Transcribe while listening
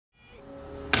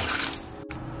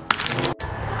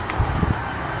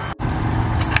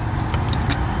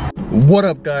What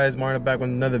up, guys? Mario back with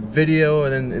another video,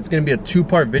 and then it's gonna be a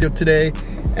two-part video today.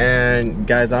 And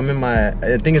guys, I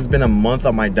think it's been a month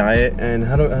on my diet, and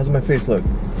how's my face look?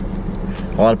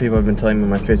 A lot of people have been telling me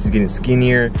my face is getting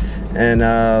skinnier, and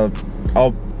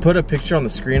I'll put a picture on the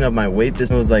screen of my weight. This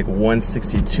was like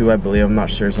 162, I believe. I'm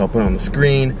not sure, so I'll put it on the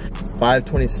screen.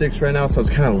 526 right now, so it's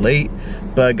kind of late.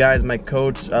 But guys, my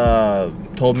coach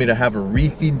told me to have a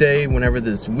refeed day whenever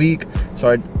this week,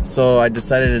 so I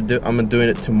decided to I'm doing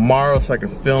it tomorrow so I can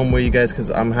film with you guys, because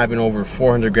I'm having over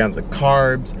 400 grams of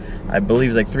carbs. I believe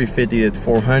it's like 350 to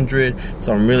 400,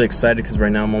 so I'm really excited because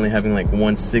right now I'm only having like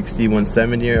 160,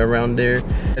 170 around there.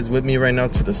 Guys, with me right now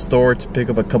to the store to pick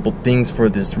up a couple things for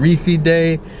this refeed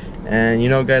day. And you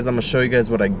know, guys, I'm gonna show you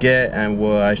guys what I get and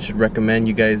what I should recommend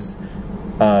you guys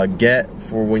get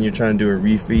for when you're trying to do a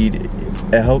refeed.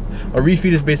 A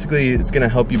refeed is basically, it's gonna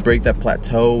help you break that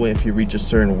plateau if you reach a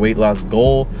certain weight loss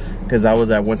goal, because I was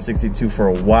at 162 for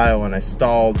a while and I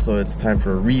stalled, so it's time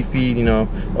for a refeed. You know,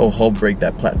 it'll help break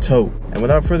that plateau. And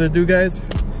without further ado, guys,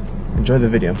 enjoy the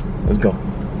video. Let's go.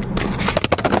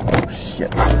 Oh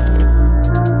shit.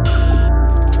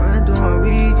 Wanna do my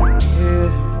weed, yeah.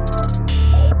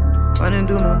 Wanna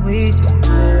do my weed,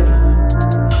 yeah.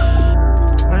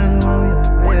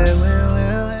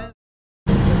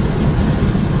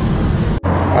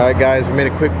 Alright guys, we made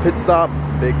a quick pit stop,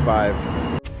 Big 5.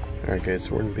 Alright guys,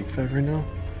 so we're in Big 5 right now,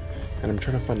 and I'm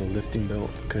trying to find a lifting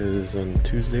belt because on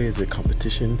Tuesday is a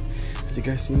competition. As you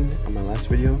guys seen on my last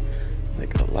video,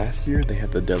 like last year they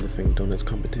had the deadlifting donuts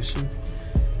competition,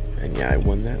 and yeah, I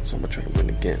won that, so I'm gonna try to win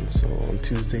again. So on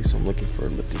Tuesday, so I'm looking for a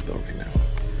lifting belt right now.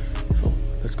 So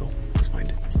let's go, let's find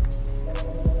it.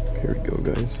 Here we go,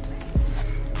 guys.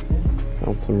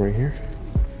 Found some right here,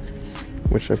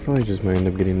 which I probably just might end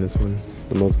up getting this one,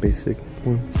 the most basic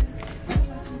one.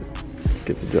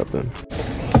 Gets the job done.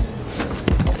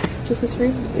 Just this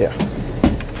free? Yeah.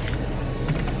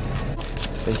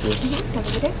 Thank you. Have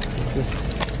a good day.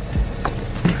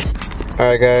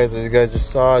 Alright guys, as you guys just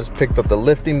saw, I just picked up the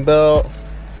lifting belt.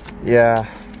 Yeah,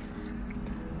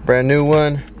 brand new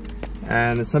one.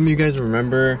 And some of you guys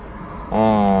remember,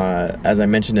 as I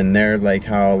mentioned in there, like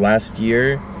how last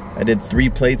year I did 3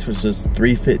 plates, which is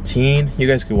 315. You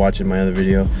guys can watch it in my other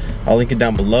video. I'll link it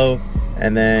down below.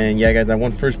 And then yeah guys, I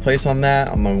won first place on that,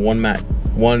 on my one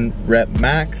rep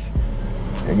max.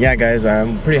 And yeah guys,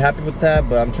 I'm pretty happy with that,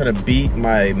 but I'm trying to beat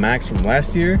my max from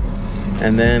last year.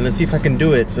 And then let's see if I can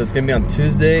do it. So it's gonna be on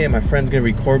Tuesday, and my friend's gonna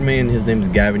record me, and his name's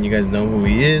Gavin. You guys know who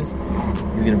he is.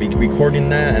 He's gonna be recording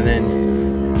that, and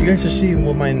then you guys should see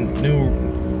what my new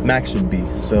max should be.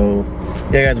 So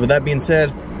yeah guys, with that being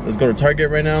said, let's go to Target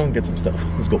right now and get some stuff.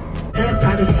 Let's go.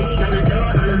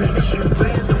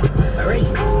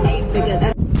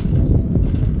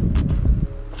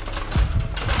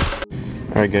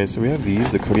 Alright guys, so we have these,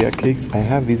 the Kodiak cakes. I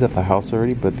have these at the house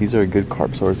already, but these are a good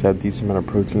carb source. They have a decent amount of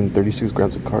protein, 36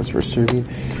 grams of carbs per serving.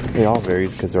 They all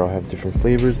varies because they all have different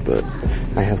flavors, but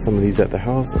I have some of these at the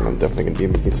house, and I'm definitely going to be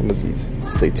making some of these. So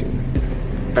stay tuned.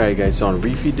 Alright guys, so on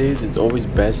refeed days, it's always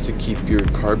best to keep your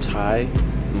carbs high,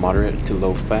 moderate to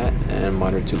low fat, and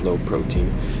moderate to low protein.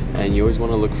 And you always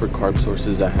want to look for carb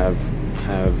sources that have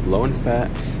low in fat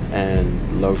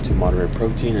and low to moderate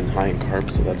protein and high in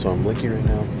carbs. So that's what I'm looking right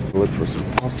now. Look for some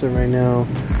pasta right now.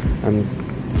 I'm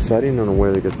deciding on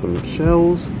whether to get some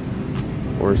shells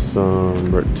or some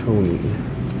rigatoni.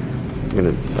 I'm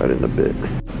gonna decide in a bit.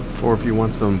 Or if you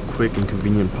want some quick and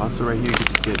convenient pasta right here, you can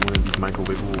just get one of these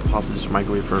microwavable pasta. Just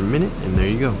microwave for a minute, and there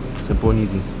you go. Simple and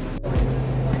easy.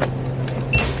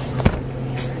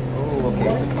 Oh, okay.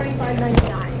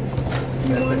 $25.99.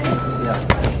 You want it?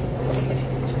 Yeah.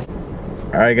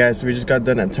 Alright guys, so we just got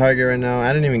done at Target right now.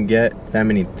 I didn't even get that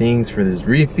many things for this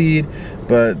refeed,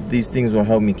 but these things will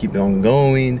help me keep on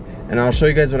going. And I'll show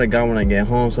you guys what I got when I get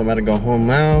home. So I'm about to go home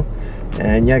now.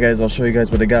 And yeah guys, I'll show you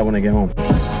guys what I got when I get home.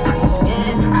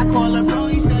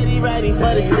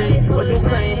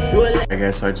 Alright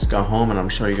guys, so I just got home and I'm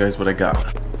showing you guys what I got.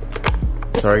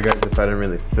 Sorry guys if I didn't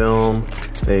really film.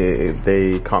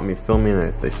 They caught me filming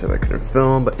and they said I couldn't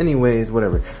film, but anyways,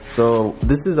 whatever. So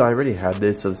this is, I already had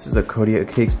this, so this is a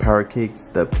Kodiak Cakes Power Cakes,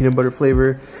 the peanut butter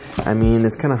flavor. I mean,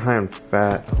 it's kind of high on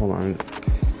fat. Hold on,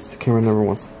 the camera never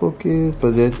wants to focus,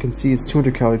 but as you can see, it's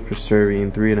 200 calories per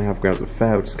serving, 3.5 grams of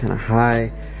fat, which is kind of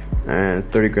high, and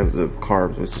 30 grams of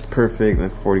carbs, which is perfect,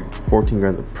 and 14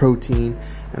 grams of protein,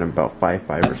 and about 5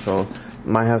 fiber. So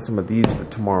might have some of these for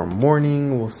tomorrow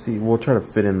morning. We'll see. We'll try to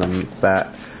fit in the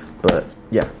fat, but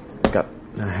yeah,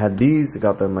 I had these. I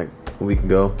got them like a week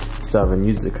ago. Still haven't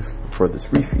used it for this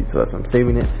refeed, so that's why I'm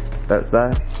saving it. That's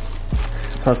that.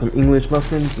 Have some English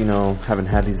muffins. You know, haven't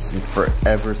had these in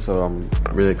forever, so I'm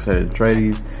really excited to try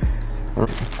these.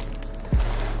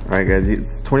 Alright guys,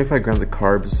 it's 25 grams of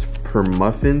carbs per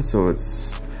muffin, so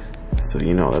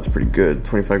you know that's pretty good.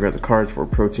 25 grams of carbs for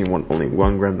protein, only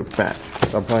 1 gram of fat.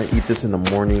 So I'll probably eat this in the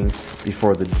morning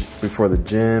before the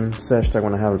gym session. I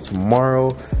want to have it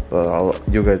tomorrow, but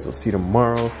you guys will see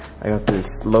tomorrow. I got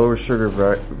this lower sugar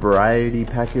variety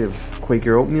packet of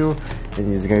Quaker oatmeal,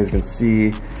 and as you guys can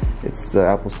see, it's the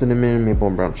apple cinnamon, maple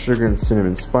and brown sugar, and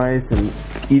cinnamon spice. And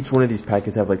each one of these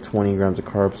packets have like 20 grams of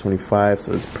carbs, 25,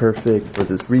 so it's perfect for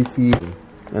this refeed.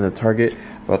 And the Target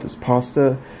about this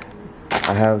pasta,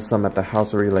 I have some at the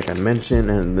house already, like I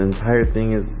mentioned, and the entire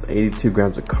thing is 82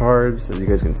 grams of carbs. As you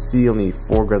guys can see, only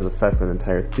 4 grams of fat for the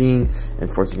entire thing,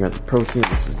 and 14 grams of protein,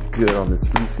 which is good on this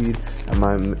refeed. I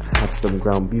might have some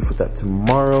ground beef with that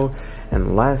tomorrow.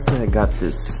 And lastly, I got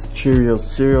this Cheerios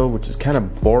cereal, which is kind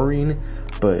of boring,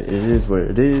 but it is what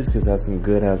it is because it has some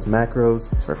good ass macros.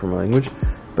 Sorry for my language.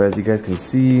 But as you guys can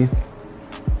see,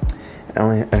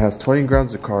 it has 20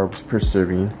 grams of carbs per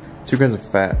serving, 2 grams of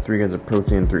fat, 3 grams of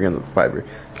protein, 3 grams of fiber.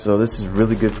 So this is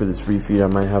really good for this refeed. I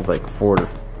might have like 4 to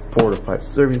 5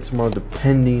 servings tomorrow,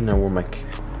 depending on where my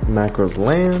macros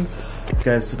land.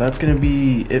 Guys, so that's gonna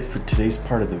be it for today's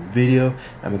part of the video.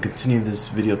 I'm gonna continue this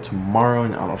video tomorrow,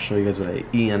 and I'll show you guys what I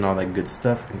eat and all that good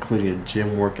stuff, including a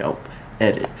gym workout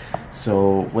edit.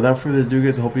 So without further ado,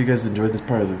 guys, I hope you guys enjoyed this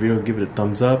part of the video. Give it a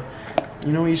thumbs up.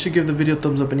 You know, you should give the video a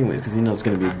thumbs up anyways, because you know it's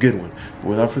gonna be a good one. But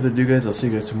without further ado, guys, I'll see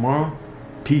you guys tomorrow.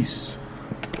 Peace.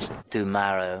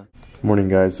 Tomorrow. Morning,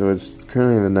 guys. So it's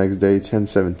currently the next day,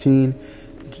 10/17,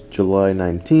 July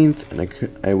 19th, and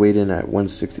I weighed in at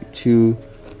 162.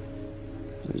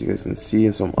 As you guys can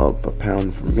see, so I'm up a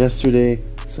pound from yesterday.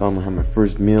 So I'm gonna have my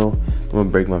first meal. I'm gonna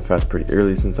break my fast pretty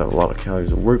early since I have a lot of calories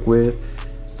to work with.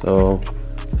 So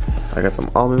I got some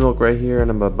almond milk right here,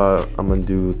 and I'm gonna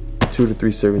do 2 to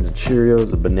 3 servings of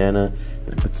Cheerios, a banana,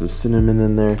 and put some cinnamon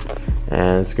in there.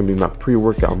 And it's gonna be my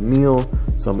pre-workout meal.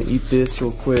 So I'm gonna eat this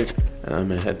real quick, and I'm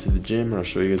gonna head to the gym, and I'll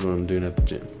show you guys what I'm doing at the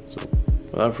gym. So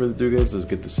without further ado, guys, let's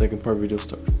get the second part video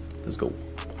started. Let's go.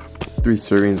 3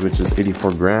 servings, which is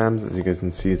 84 grams. As you guys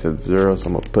can see, it's at 0, so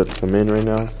I'm gonna put some in right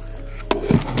now.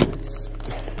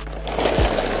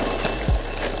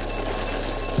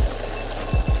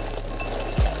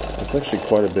 It's actually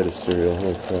quite a bit of cereal,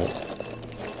 holy crap.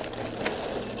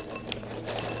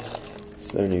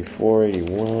 74,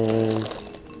 81.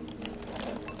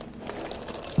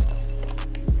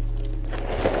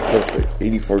 Perfect,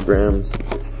 84 grams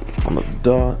on the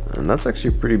dot. And that's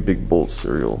actually a pretty big bowl of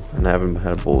cereal. And I haven't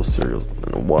had a bowl of cereal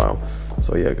in a while.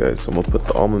 So yeah, guys, so I'm gonna put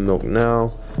the almond milk now,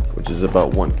 which is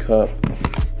about 1 cup.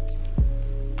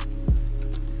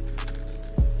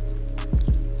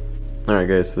 Alright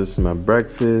guys, so this is my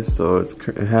breakfast. So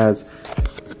that's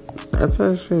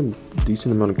actually a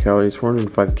decent amount of calories,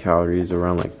 405 calories,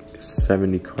 around like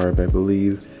 70 carb, I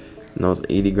believe. And that was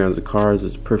 80 grams of carbs.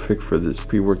 It's perfect for this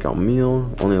pre-workout meal.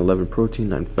 Only 11 protein,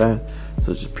 9 fat,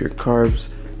 so it's just pure carbs.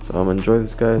 So I'm gonna enjoy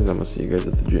this, guys, and I'm gonna see you guys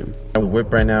at the gym. I'm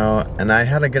whipped right now, and I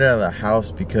had to get out of the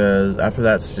house because after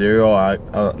that cereal, I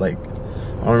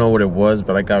don't know what it was,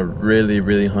 but I got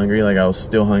really hungry. Like I was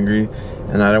still hungry,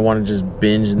 and I didn't want to just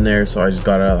binge in there, so I just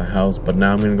got out of the house. But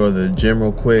now I'm gonna go to the gym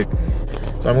real quick.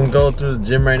 So I'm gonna go through the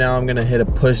gym right now. I'm gonna hit a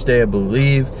push day, I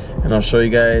believe, and I'll show you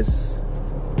guys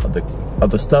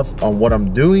other stuff on what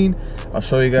I'm doing. I'll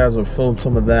show you guys, I'll film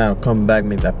some of that. I'll come back,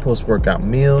 make that post-workout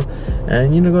meal,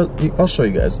 and you know, I'll show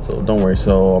you guys, so don't worry.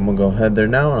 So I'm gonna go head there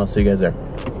now, and I'll see you guys there.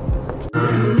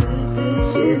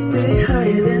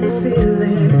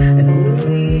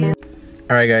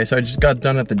 Alright guys, so I just got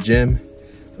done at the gym.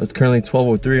 It's currently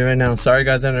 12:03 right now. Sorry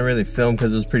guys, I didn't really film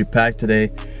because it was pretty packed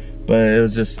today, but it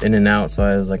was just in and out, so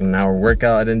it was like an hour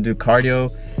workout. I didn't do cardio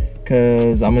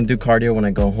because I'm gonna do cardio when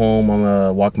I go home. I'm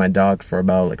gonna walk my dog for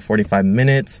about like 45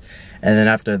 minutes, and then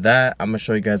after that I'm gonna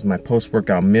show you guys my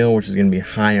post-workout meal, which is gonna be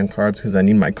high on carbs because I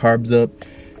need my carbs up,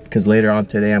 because later on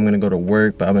today I'm gonna go to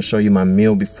work, but I'm gonna show you my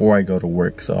meal before I go to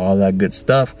work, so all that good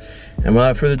stuff. And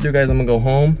without further ado, guys, I'm gonna go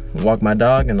home, walk my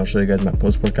dog, and I'll show you guys my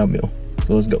post-workout meal.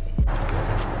 So let's go.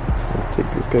 Let's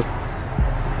take this guy.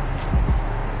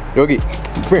 Yogi,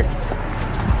 come here.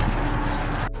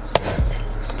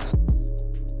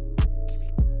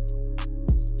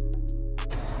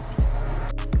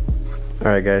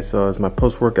 Alright guys, so it's my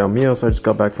post-workout meal. So I just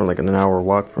got back from like an hour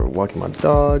walk for walking my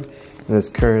dog, and it's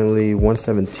currently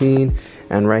 1:17.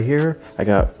 And right here I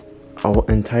got an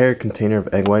entire container of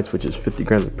egg whites, which is 50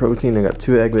 grams of protein. I got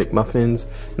 2 egg McMuffins,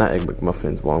 not egg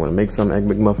McMuffins, well I'm gonna make some egg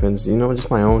McMuffins, you know, just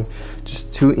my own,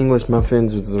 just 2 English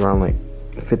muffins, which is around like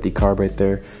 50 carb right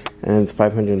there, and it's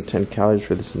 510 calories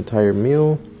for this entire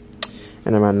meal.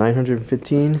 And I'm at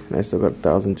 915, and I still got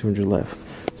 1,200 left.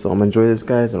 So I'm gonna enjoy this,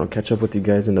 guys, and I'll catch up with you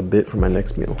guys in a bit for my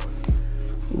next meal.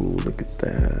 Ooh, look at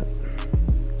that.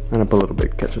 I'm gonna put a little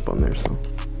bit of ketchup on there, so.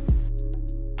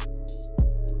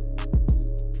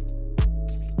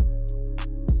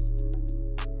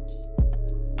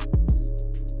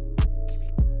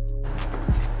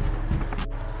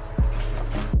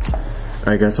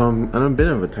 Alright guys, so I'm on a bit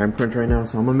of a time crunch right now,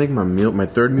 so I'm gonna make my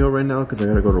third meal right now because I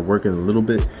gotta go to work in a little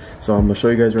bit. So I'm gonna show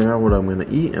you guys right now what I'm gonna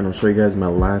eat, and I'll show you guys my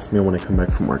last meal when I come back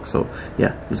from work. So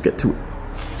yeah, let's get to it.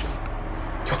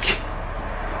 Okay.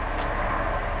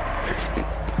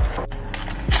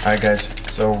 Alright guys,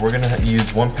 so we're gonna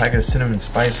use 1 packet of cinnamon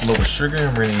spice, a little sugar,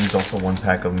 and we're gonna use also 1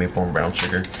 pack of maple and brown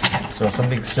sugar. So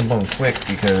something simple and quick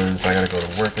because I gotta go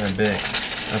to work in a bit.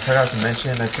 I forgot to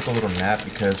mention, I took a little nap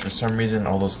because for some reason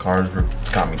all those carbs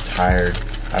got me tired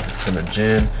after the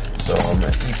gym. So I'm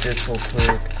gonna eat this real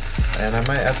quick, and I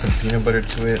might add some peanut butter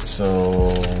to it so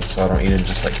I don't eat it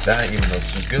just like that, even though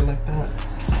it's just good like that.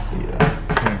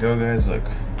 Yeah, here you go, guys. Look,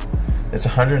 it's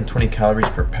 120 calories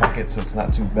per packet, so it's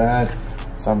not too bad.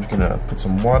 So I'm just gonna put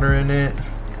some water in it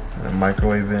and then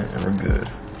microwave it, and we're good.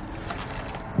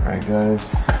 All right, guys.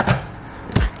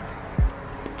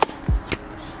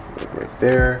 Right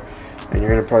there, and you're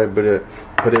gonna probably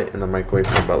put it in the microwave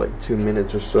for about like 2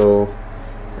 minutes or so,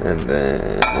 and then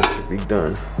it should be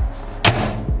done.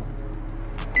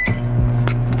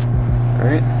 All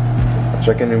right, I'll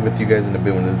check in with you guys in a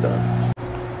bit when it's done.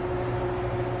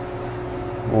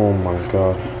 Oh my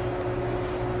god.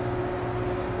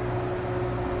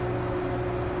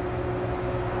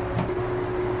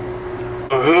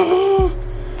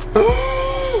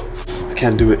 I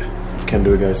can't do it. Can't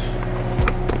do it, guys.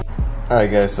 Alright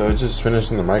guys, so it's just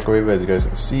finished in the microwave, as you guys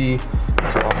can see.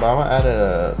 So I'm gonna add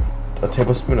a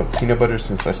tablespoon of peanut butter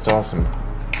since I still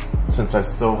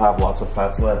have lots of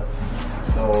fats left.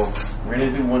 So we're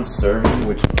gonna do 1 serving,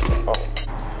 which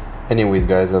anyways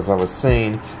guys, as I was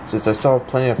saying, since I still have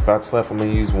plenty of fats left, I'm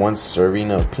gonna use 1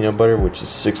 serving of peanut butter, which is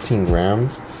 16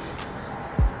 grams.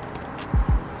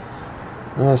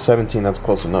 17, that's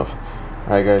close enough.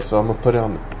 Alright guys, so I'm gonna put it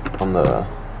on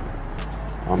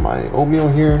my oatmeal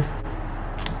here.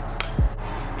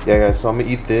 Yeah guys, so I'm gonna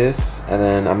eat this, and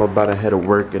then I'm about to head to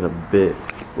work in a bit,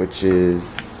 which is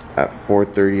at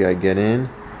 4:30 I get in.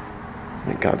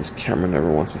 My god, this camera never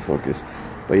wants to focus.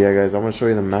 But yeah guys, I'm gonna show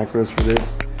you the macros for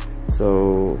this.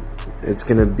 So it's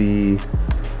gonna be,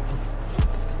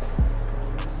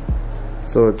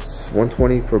 so it's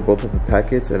 120 for both of the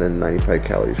packets, and then 95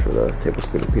 calories for the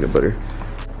tablespoon of peanut butter.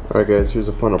 Alright guys, here's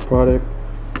the final product.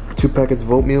 2 packets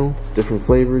of oatmeal, different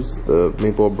flavors, the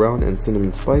maple brown and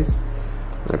cinnamon spice.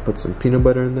 And I put some peanut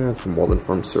butter in there and some Walden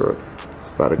Farm syrup. It's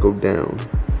about to go down.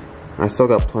 I still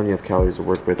got plenty of calories to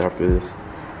work with after this.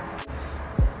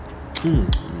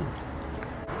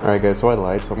 Alright guys, so I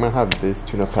lied. So I'm gonna have this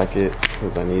tuna packet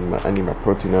because I need my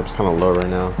protein up. It's kind of low right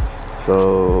now.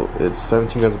 So it's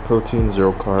 17 grams of protein,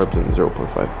 0 carbs, and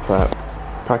 0.5 fat.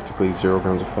 Practically 0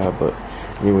 grams of fat. But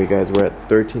anyway guys, we're at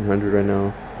 1300 right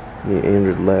now. I need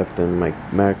 800 left, and my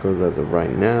macros as of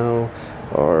right now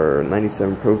are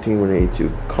 97 protein, 182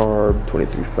 carb,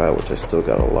 23 fat, which I still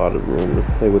got a lot of room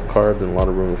to play with carbs and a lot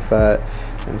of room with fat,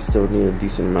 and still need a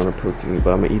decent amount of protein.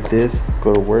 But I'm gonna eat this,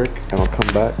 go to work, and I'll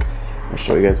come back and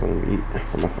show you guys what I'm gonna eat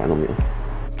for my final meal.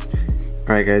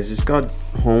 Alright guys, just got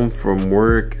home from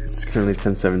work. It's currently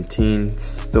 10:17,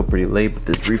 still pretty late, but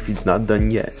this refeed's not done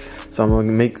yet. So I'm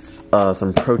gonna make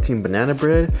some protein banana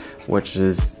bread,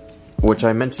 which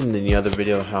I mentioned in the other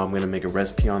video how I'm gonna make a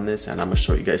recipe on this, and I'm gonna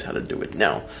show you guys how to do it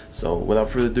now. So without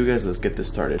further ado guys, let's get this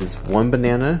started. There's 1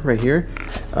 banana right here.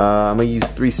 I'm gonna use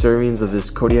 3 servings of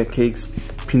this Kodiak Cakes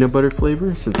peanut butter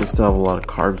flavor, since I still have a lot of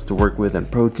carbs to work with and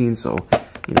protein, so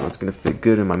you know it's gonna fit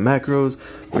good in my macros.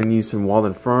 We're gonna use some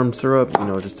Walden Farm syrup, you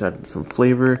know, just to add some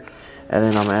flavor. And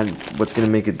then I'm gonna add, what's gonna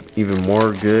make it even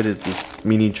more good is this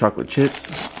mini chocolate chips,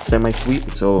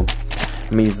 semi-sweet. So I'm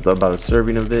gonna use about a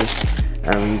serving of this.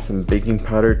 And we use some baking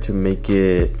powder to make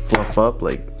it fluff up,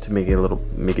 like to make it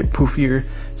poofier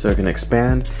so it can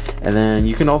expand. And then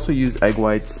you can also use egg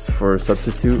whites for a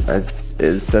substitute, as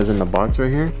it says in the box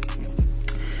right here.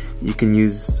 You can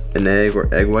use an egg or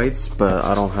egg whites, but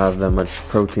I don't have that much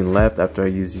protein left after I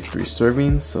use these 3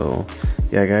 servings. So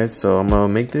yeah guys, so I'm gonna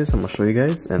make this, I'm gonna show you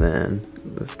guys, and then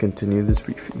let's continue this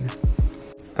refeed.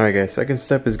 Alright guys, second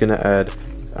step is gonna add,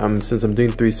 since I'm doing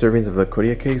 3 servings of the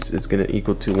Kodiak Cakes, it's gonna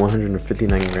equal to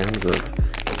 159 grams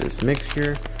of this mix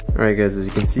here. Alright guys, as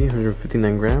you can see,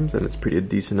 159 grams, and it's pretty a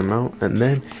decent amount. And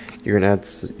then you're gonna add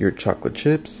your chocolate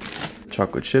chips,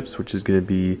 which is gonna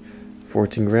be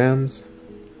 14 grams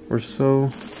or so,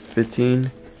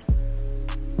 15.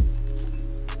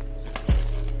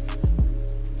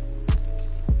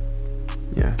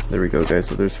 There we go, guys.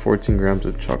 So there's 14 grams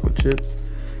of chocolate chips.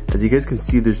 As you guys can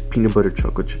see, there's peanut butter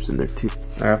chocolate chips in there too.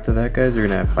 After that, guys, you're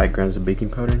gonna have 5 grams of baking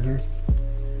powder in here.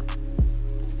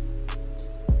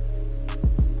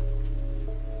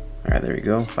 Alright, there we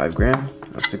go, 5 grams,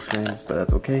 not 6 grams, but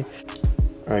that's okay.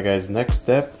 Alright guys, next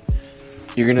step,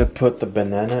 you're gonna put the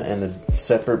banana in a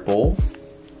separate bowl.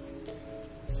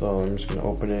 So I'm just gonna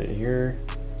open it here.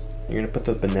 You're gonna put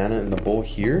the banana in the bowl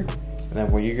here, and then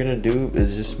what you're gonna do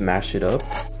is just mash it up.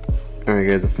 Alright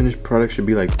guys, the finished product should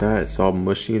be like that. It's all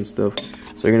mushy and stuff.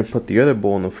 So you're gonna put the other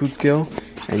bowl on the food scale,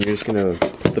 and you're just gonna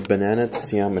put the banana to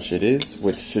see how much it is,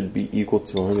 which should be equal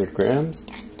to 100 grams.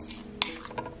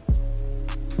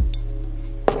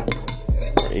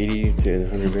 80 to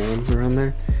 100 grams around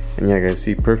there. And yeah guys,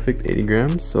 see, perfect, 80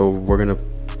 grams. So we're gonna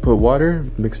put water,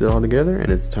 mix it all together,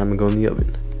 and it's time to go in the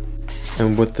oven.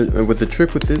 And with the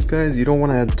trick with this, guys, you don't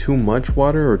want to add too much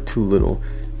water or too little,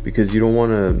 because you don't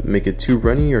want to make it too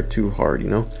runny or too hard, you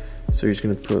know. So you're just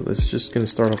gonna put, let's just gonna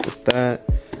start off with that.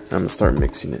 I'm gonna start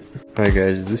mixing it. Alright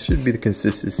guys, this should be the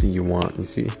consistency you want, you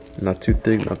see, not too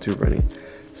thick, not too runny.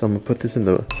 So I'm gonna put this on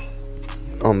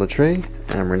the tray,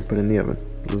 and I'm gonna put it in the oven.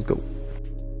 Let's go.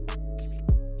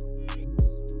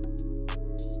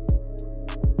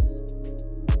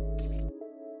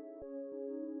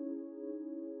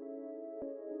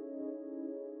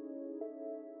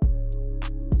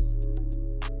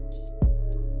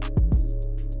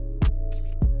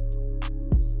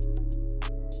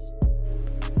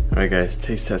 Alright guys,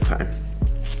 taste test time.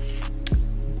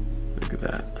 Look at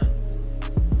that.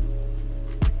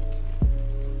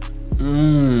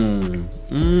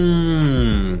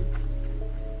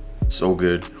 So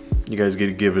good. You guys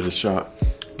gotta give it a shot.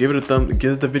 Give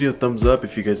the video a thumbs up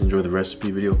if you guys enjoy the recipe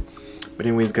video. But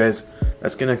anyways guys,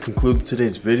 that's gonna conclude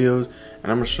today's videos,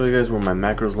 and I'm gonna show you guys where my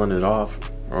macros landed off,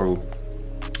 or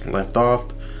left off.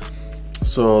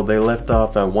 So they left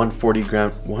off at 140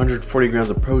 grams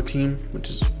of protein,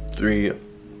 which is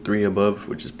three above,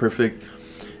 which is perfect.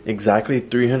 Exactly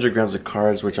 300 grams of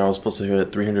carbs, which I was supposed to hit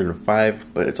at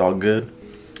 305, but it's all good.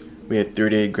 We had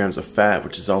 38 grams of fat,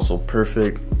 which is also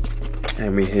perfect,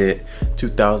 and we hit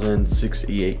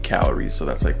 2,068 calories, so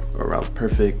that's like around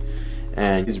perfect.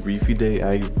 And this refeed day,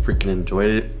 I freaking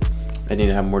enjoyed it. I need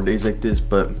to have more days like this,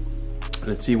 but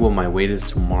let's see what my weight is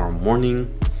tomorrow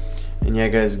morning. And yeah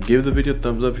guys, give the video a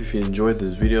thumbs up if you enjoyed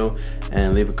this video,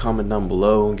 and leave a comment down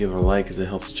below, give it a like, as it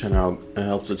helps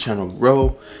the channel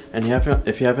grow. And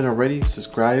if you haven't already,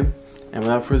 subscribe. And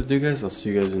without further ado guys, I'll see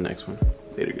you guys in the next one.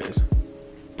 Later guys.